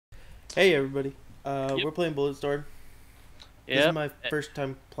Hey everybody, Yep. we're playing Bulletstorm. This is Yep. my first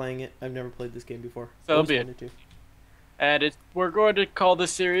time playing it. I've never played this game before. So it'll Always be it. wanted to. And we're going to call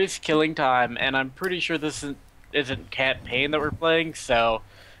this series Killing Time, and I'm pretty sure this isn't campaign that we're playing, so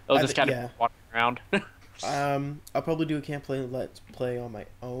it'll just kind of be Yeah. walking around. I'll probably do a campaign let's play on my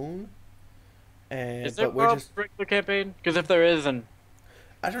own, Is and there but we're a just regular campaign? Because if there is, then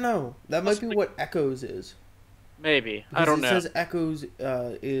I don't know. That might be possibly, what Echoes is maybe. I because don't it know. says Echoes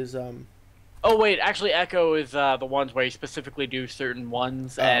is Oh wait, actually, Echo is the ones where you specifically do certain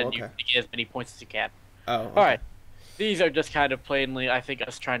ones, oh and you okay get as many points as you can. oh All okay right, these are just kind of plainly, I think,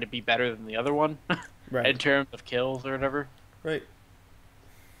 us trying to be better than the other one right in terms of kills or whatever. right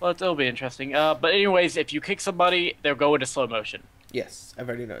Well, it'll be interesting. But anyways, if you kick somebody, they'll go into slow motion. yes, I've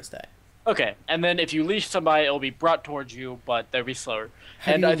already noticed that. Okay, and then if you leash somebody, it'll be brought towards you, but they'll be slower.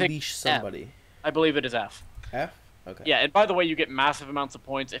 How do And you I think leash F. somebody? I believe it is F. F. Okay. Yeah, and by the way, you get massive amounts of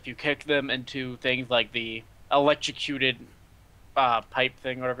points if you kick them into things like the electrocuted pipe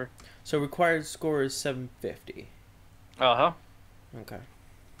thing, whatever. So required score is 750. Uh-huh. Okay.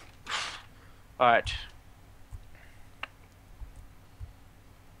 All right.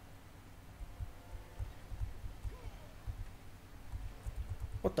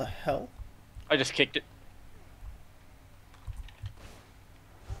 What the hell? I just kicked it.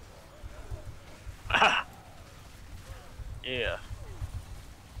 Yeah.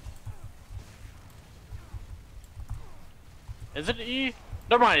 Is it E?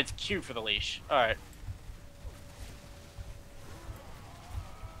 Never mind, it's Q for the leash. All right.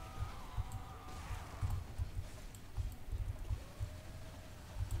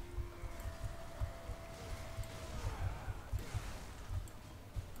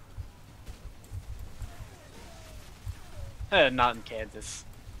 Not in Kansas.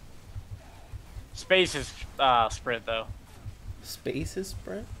 Space is sprint though. Space is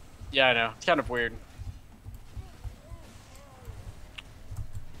sprint. Yeah, I know. It's kind of weird.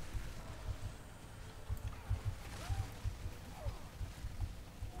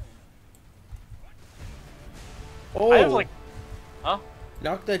 I have Oh. like, huh?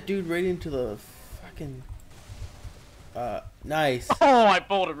 Knock that dude right into the fucking. Nice. Oh, I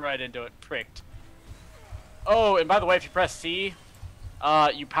bowled him right into it. Pricked. Oh, and by the way, if you press C,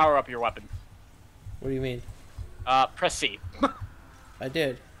 you power up your weapon. What do you mean? Press C. I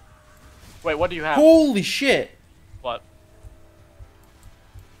did. Wait, what do you have? Holy shit! What?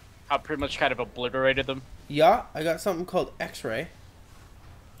 I pretty much kind of obliterated them. Yeah, I got something called X-ray.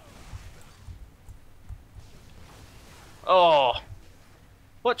 Oh,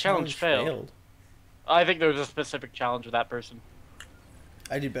 what challenge Challenge failed? failed. I think there was a specific challenge with that person.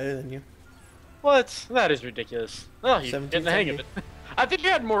 I did better than you. What? That is ridiculous. Oh, you get in the hang of 1770. it. I think you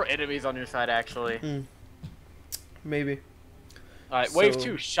had more enemies on your side, actually. Hmm. Maybe. Alright, wave So.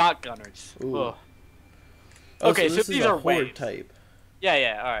 2, shotgunners. Ooh. Ugh. Oh, Okay, so so this is these a are horde waves. type.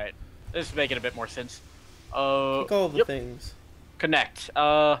 Yeah, alright. This is making a bit more sense. Pick all the Yep. things. Connect.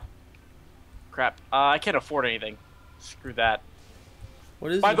 Crap. I can't afford anything. Screw that.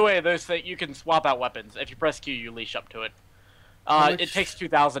 What is By it? the way, those things, you can swap out weapons. If you press Q, you leash up to it. How It much? takes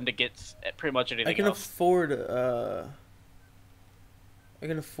 2,000 to get pretty much I anything can else. afford. I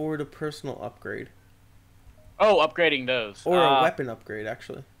can afford a personal upgrade Oh, upgrading those. or a weapon upgrade,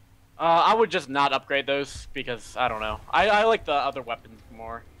 actually. I would just not upgrade those because, I don't know. I like the other weapons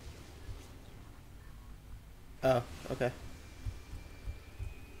more. Oh, okay.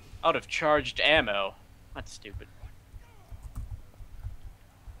 Out of charged ammo. That's stupid.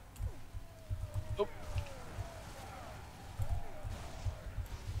 Oh.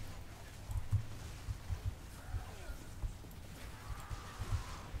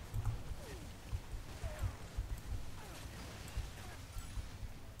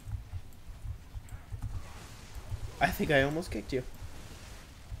 I think I almost kicked you.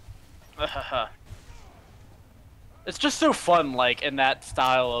 It's just so fun, like, in that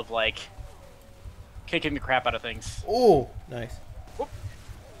style of, like, kicking the crap out of things. Oh, nice. Whoop.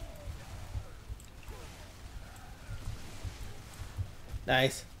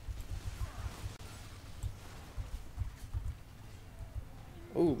 Nice.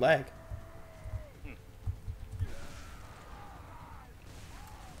 Oh, lag.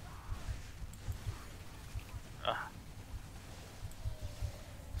 Uh,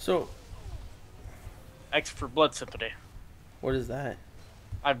 So, X for Blood Symphony. what is that?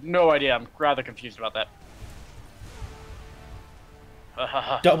 I have no idea. I'm rather confused about that.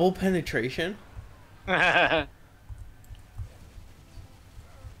 Double penetration? Out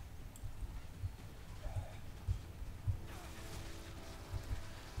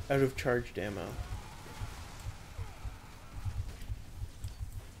of charged ammo.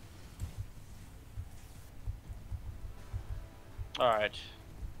 Alright.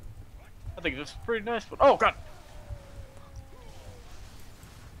 I think this is a pretty nice one. Oh, God!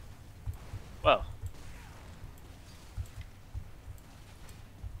 Well.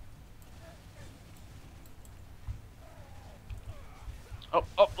 Oh,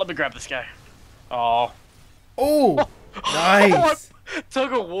 let me grab this guy. Oh. Oh, nice.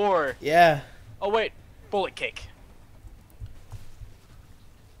 Tug of war. Yeah. Oh, wait. Bullet kick.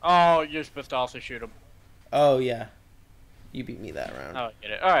 Oh, you're supposed to also shoot him. Oh, yeah. You beat me that round. Oh, I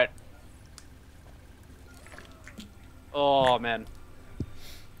get it. Alright. Oh, man.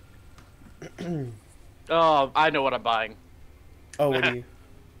 Oh, I know what I'm buying. Oh, what are you?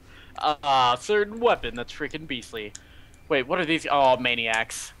 Certain weapon that's freaking beastly. Wait, what are these? Oh,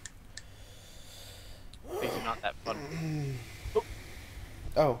 maniacs. These are not that fun.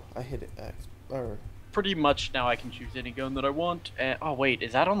 Oh, I hit it. X. Or... Pretty much now I can choose any gun that I want. And oh wait,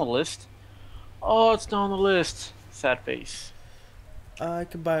 is that on the list? Oh, it's not on the list. Sad face. I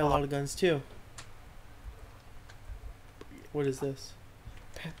can buy a lot of guns too. What is this?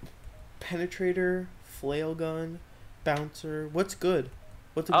 Penetrator, flail gun, bouncer. What's good?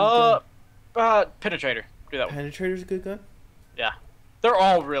 What's a good gun? Penetrator. Do that one. Penetrator's a good gun? Yeah. They're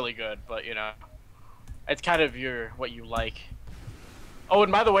all really good, but you know. It's kind of what you like. Oh,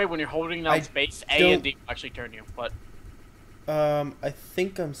 and by the way, when you're holding down space, A and D will actually turn you. What? I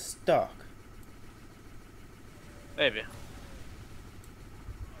think I'm stuck. Maybe.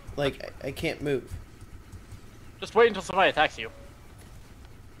 Like, I can't move. Just wait until somebody attacks you.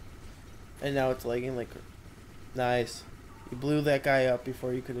 And now it's lagging like... Nice. You blew that guy up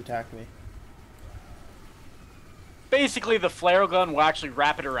before you could attack me. Basically, the flare gun will actually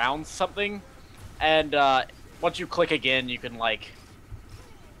wrap it around something. And once you click again, you can, like...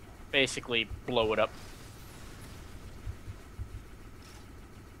 basically blow it up.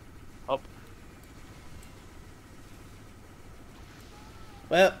 Oh.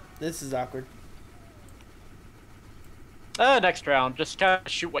 Well, this is awkward. Next round, just kind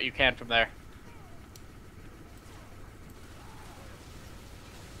of shoot what you can from there.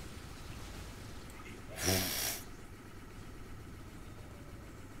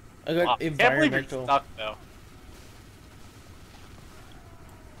 I got environmental. Can't believe you're stuck, though.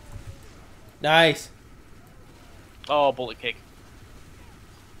 Nice. Oh, bullet kick.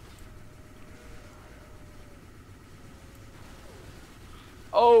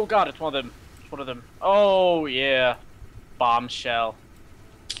 Oh god, it's one of them. It's one of them. Oh yeah. Bombshell.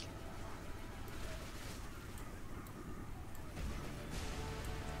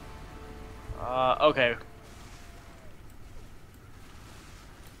 Okay.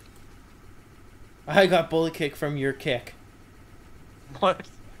 I got bullet kick from your kick. What?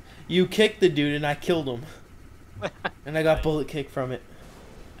 You kicked the dude and I killed him. And I got bullet kick from it.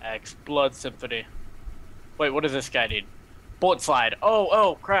 X Blood Symphony. Wait, what does this guy need? Bullet slide.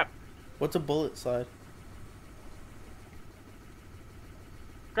 Oh, crap. What's a bullet slide?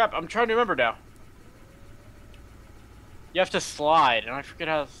 Crap, I'm trying to remember now. You have to slide, and I forget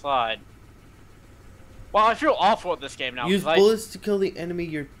how to slide. Well, I feel awful at this game now. Use bullets to kill the enemy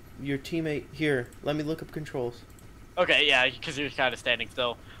your teammate. Here, let me look up controls. Okay, yeah, because you're kind of standing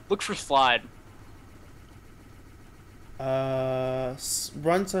still. Look for slide.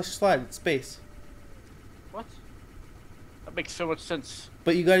 Run/slide, space. What? That makes so much sense.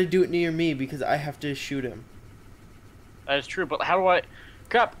 But you gotta do it near me because I have to shoot him. That is true, but how do I...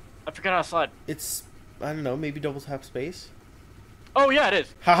 Crap, I forgot how to slide. It's, I don't know, maybe double tap space? Oh, yeah, it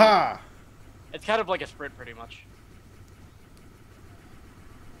is. Haha! It's kind of like a sprint, pretty much.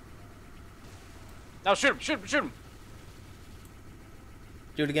 Now shoot him, shoot him, shoot him!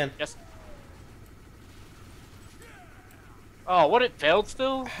 Do it again. Yes. Oh, what, it failed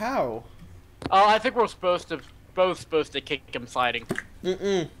still? How? Oh, I think we're both supposed to kick him sliding.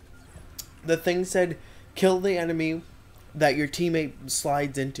 Mm-mm. The thing said, kill the enemy that your teammate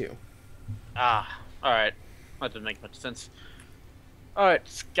slides into. Ah, alright. That didn't make much sense. Alright,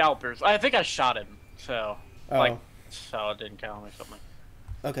 scalpers. I think I shot him, so... Oh. Like, so it didn't count or something.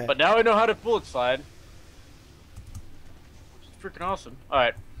 Okay. But now I know how to bullet slide. Which is freaking awesome.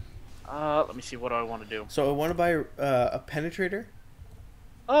 Alright. Let me see, what do I want to do? So I want to buy a penetrator?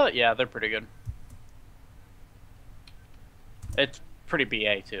 Yeah, they're pretty good. It's pretty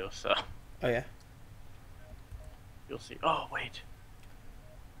BA too, so... Oh, yeah? You'll see. Oh, wait.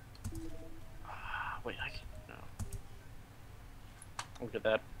 Wait, I can... No. Look at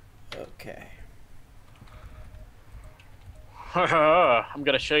that. Okay. I'm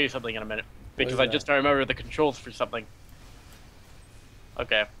gonna show you something in a minute. Because I just don't remember the controls for something.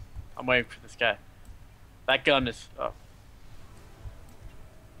 Okay. I'm waiting for this guy. That gun is... Oh.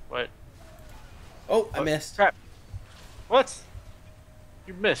 What? Oh, I missed. Crap. What?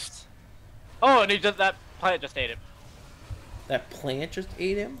 You missed. Oh, and he did that. Plant just ate him. That plant just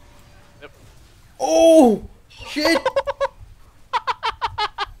ate him? Yep. Oh! Shit!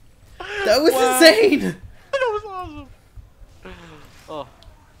 That was insane! That was awesome. Oh.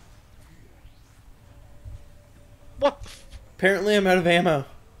 What the Apparently I'm out of ammo.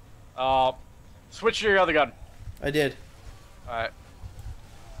 Switch to your other gun. I did. Alright.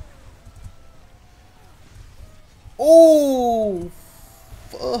 Oh!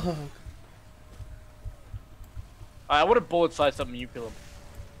 Fuck. I would have bullet slide something, you kill him.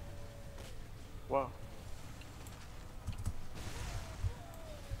 Wow.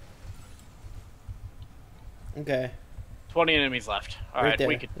 Okay. 20 enemies left. Alright, there.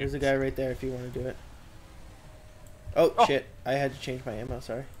 we could. There's a guy right there if you want to do it. Oh, shit. I had to change my ammo,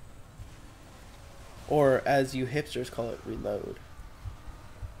 sorry. Or, as you hipsters call it, reload.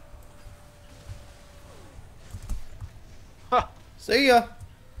 Huh. See ya!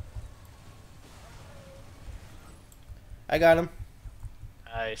 I got him.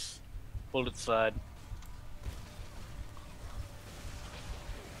 Nice. Bullet slide.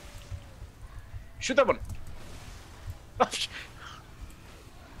 Shoot that one!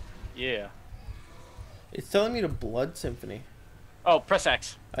 Yeah. It's telling me to Blood Symphony. Oh, press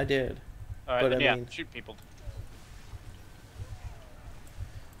X. I did. Alright, But then I mean, shoot people.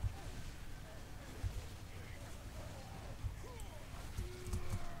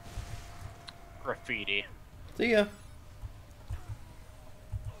 Graffiti. see ya.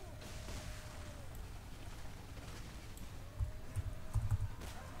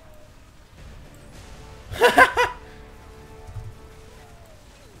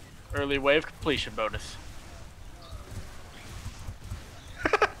 Early wave completion bonus.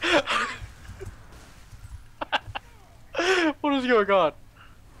 What is going on?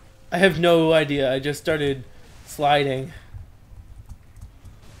 I have no idea. I just started sliding.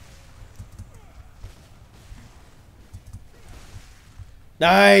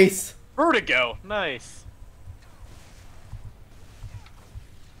 Nice! Vertigo! Nice.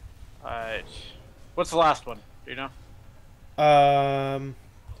 Alright. What's the last one? Do you know?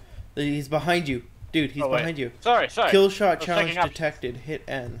 He's behind you. Dude, he's behind you. Sorry. Kill shot challenge detected. Hit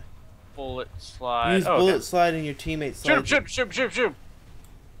N. Bullet slide. Use bullet slide and your teammate slide. Shoot.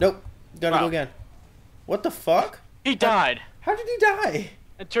 Nope. Gotta go again. What the fuck? He died. How did he die?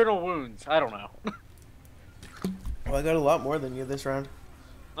 Internal wounds. I don't know. Well, I got a lot more than you this round.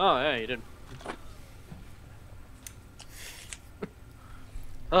 Oh, yeah, you did.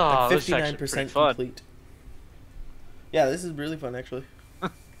 Like Oh, this is actually 59% pretty fun. complete. Yeah, this is really fun, actually.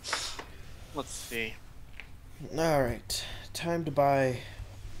 Let's see. Alright. Time to buy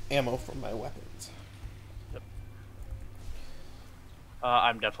ammo for my weapons. Yep.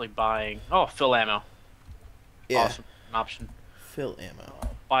 I'm definitely buying... Oh, fill ammo. Yeah. Awesome. An option. Fill ammo.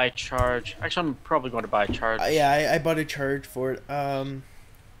 Buy charge. Actually, I'm probably going to buy charge. Yeah, I bought a charge for it. I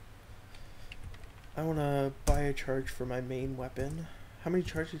want to buy a charge for my main weapon. How many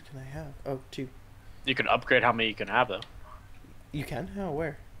charges can I have? Oh, 2. You can upgrade how many you can have, though. You can? How?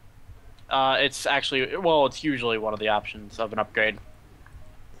 Where? It's actually... Well, it's usually one of the options of an upgrade.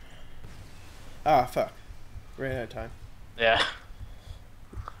 Ah, fuck. Ran out of time. Yeah.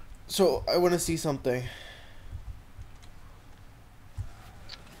 So, I want to see something.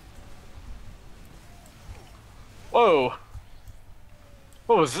 Whoa.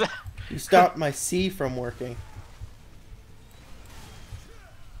 What was that? You stopped my C from working.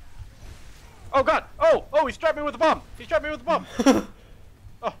 Oh, God. Oh, he strapped me with a bomb.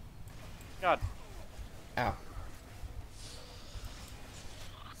 Oh, God. Ow.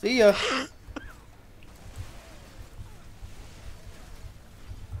 See ya.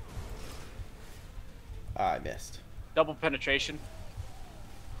 I missed. Double penetration.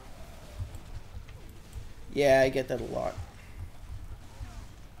 Yeah, I get that a lot.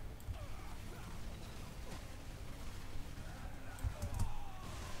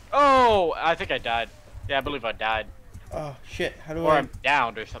 Oh, I think I died. Yeah, I believe I died. Oh, shit. How do Or I... I'm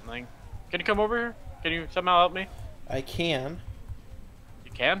downed or something. Can you come over here? Can you somehow help me? I can.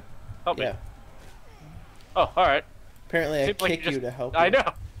 You can? Help me. Yeah. Oh, alright. Apparently I Seems like kick you to help I you.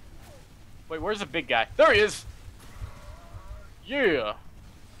 know. Wait, where's the big guy? There he is! Yeah.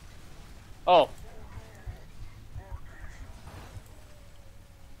 Oh.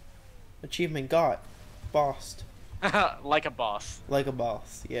 Achievement got. Bossed. Like a boss. Like a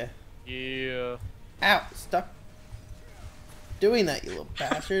boss, yeah. Yeah. Ow! Stop doing that, you little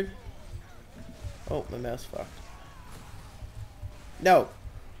bastard. Oh, my mouse fucked. No!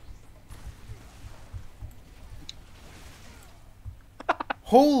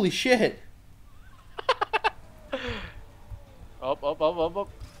 Holy shit! Up, up, up, up, up.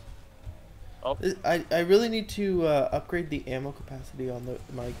 Oh. I really need to upgrade the ammo capacity on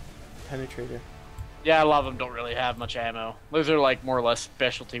my penetrator. Yeah, a lot of them don't really have much ammo. Those are like more or less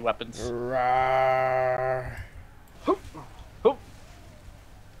specialty weapons. Rawr. Hoop, hoop.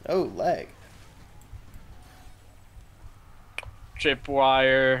 Oh, leg.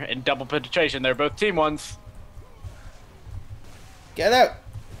 Tripwire and double penetration. They're both team ones. Get out!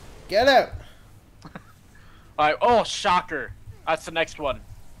 Get out! Alright, oh, shocker. That's the next one.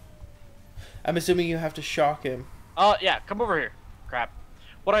 I'm assuming you have to shock him. Yeah, come over here. Crap.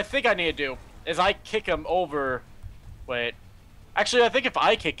 What I think I need to do is I kick him over... Wait. Actually, I think if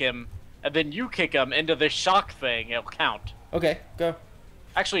I kick him, and then you kick him into this shock thing, it'll count. Okay, go.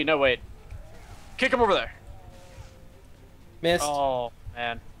 Actually, no, wait. Kick him over there. Missed. Oh,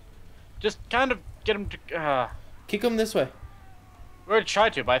 man. Just kind of get him to... Kick him this way. We're gonna try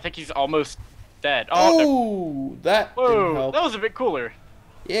to, but I think he's almost dead. Oh, that didn't whoa, help. that was a bit cooler.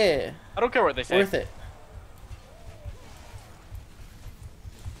 Yeah. I don't care what they say. Worth it.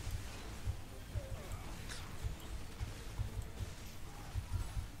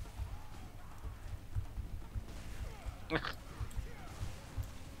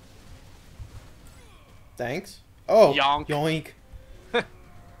 Thanks. Oh, Yonk. yoink.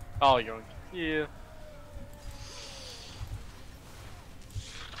 Oh, yoink. Yeah.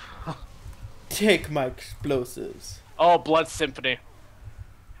 Take my explosives. Oh, Blood Symphony.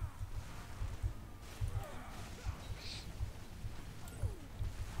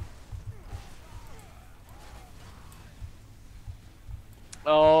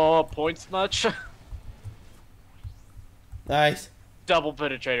 Oh, points much? Nice. Double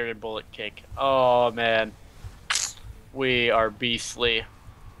penetrator and bullet kick. Oh, man. We are beastly.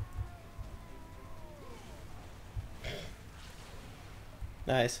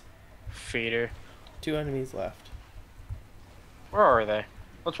 Nice. Feeder. 2 enemies left. Where are they?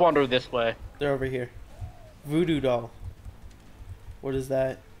 Let's wander this way. They're over here. Voodoo doll. What is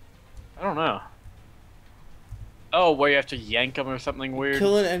that? I don't know. Oh, where you have to yank them or something weird?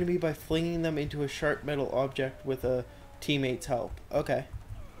 Kill an enemy by flinging them into a sharp metal object with a teammate's help. Okay.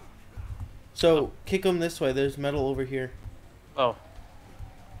 So, kick them this way. There's metal over here. Oh.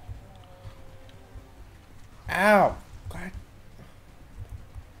 Ow! God.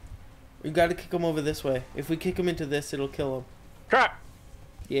 We gotta kick him over this way. If we kick him into this, it'll kill him. Crap!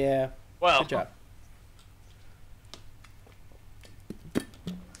 Yeah. Well. Good job.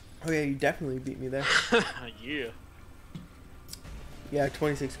 Oh yeah, you definitely beat me there. Yeah. Yeah,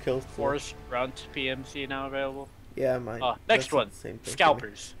 26 kills. Forest Grunt PMC now available. Yeah, mine. Next one. Same thing.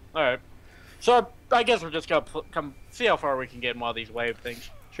 Scalpers. Alright. So, I guess we're just gonna come see how far we can get in one of these wave things.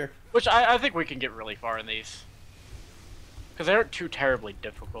 Sure. Which I think we can get really far in these. Because they aren't too terribly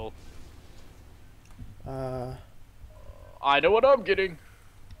difficult. I know what I'm getting.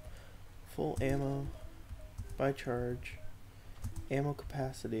 Full ammo. By charge. Ammo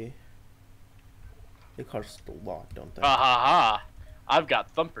capacity. They cost a lot, don't they? Ha ha. I've got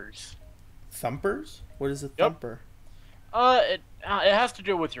thumpers. Thumpers? What is a Yep. thumper? It has to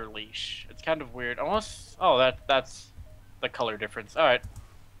do with your leash. It's kind of weird. Unless that's the color difference. All right.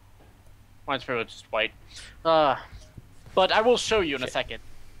 Mine's pretty much just white. But I will show you in a second.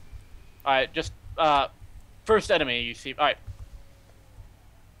 All right, just first enemy you see. All right.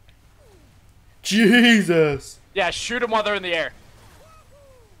 Jesus. Yeah, shoot them while they're in the air.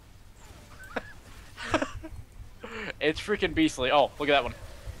 It's freaking beastly. Oh, look at that one.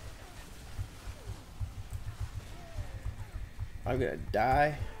 I'm gonna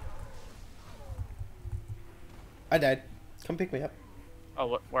die. I died. Come pick me up.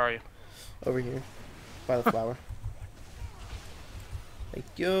 Oh, where are you? Over here. By the flower. Thank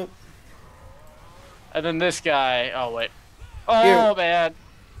you. And then this guy. Oh, wait. Oh, Here. man.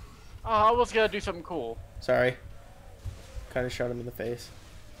 Oh, I was gonna do something cool. Sorry. Kind of shot him in the face.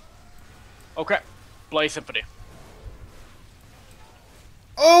 Okay. Blaze Symphony.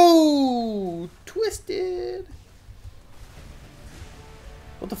 Oh! Twisted!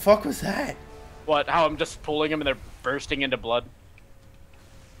 What the fuck was that? What? How I'm just pulling them and they're bursting into blood?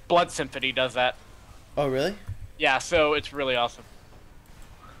 Blood Symphony does that. Oh, really? Yeah, so it's really awesome.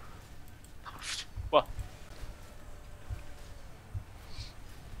 Well.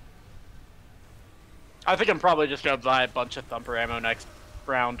 I think I'm probably just gonna buy a bunch of thumper ammo next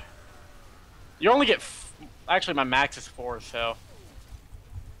round. You only get... Actually, my max is 4, so...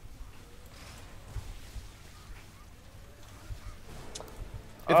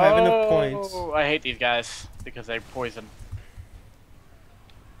 If I have enough points. I hate these guys because they poison.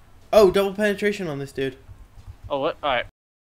 Oh, double penetration on this dude. Oh, what? Alright.